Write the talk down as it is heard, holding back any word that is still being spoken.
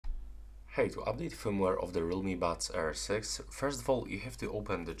Hey, to update firmware of the Realme Buds Air 6, first of all you have to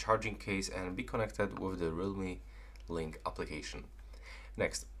open the charging case and be connected with the Realme Link application.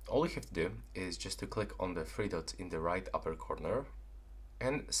 Next, all you have to do is just to click on the three dots in the right upper corner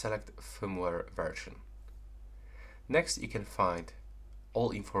and select firmware version. Next, you can find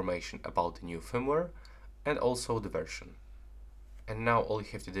all information about the new firmware and also the version. And now all you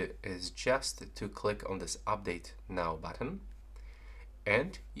have to do is just to click on this Update Now button.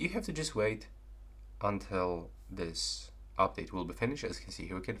 And you have to just wait until this update will be finished. As you can see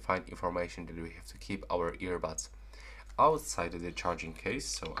here, we can find information that we have to keep our earbuds outside of the charging case.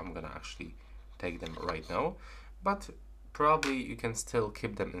 So I'm gonna actually take them right now, but probably you can still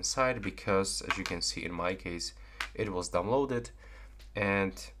keep them inside because, as you can see in my case, it was downloaded,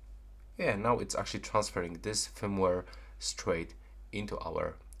 and yeah, now it's actually transferring this firmware straight into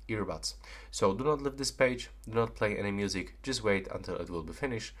our earbuds. So do not leave this page, do not play any music, just wait until it will be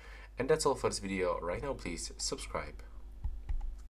finished. And that's all for this video right now. Please subscribe.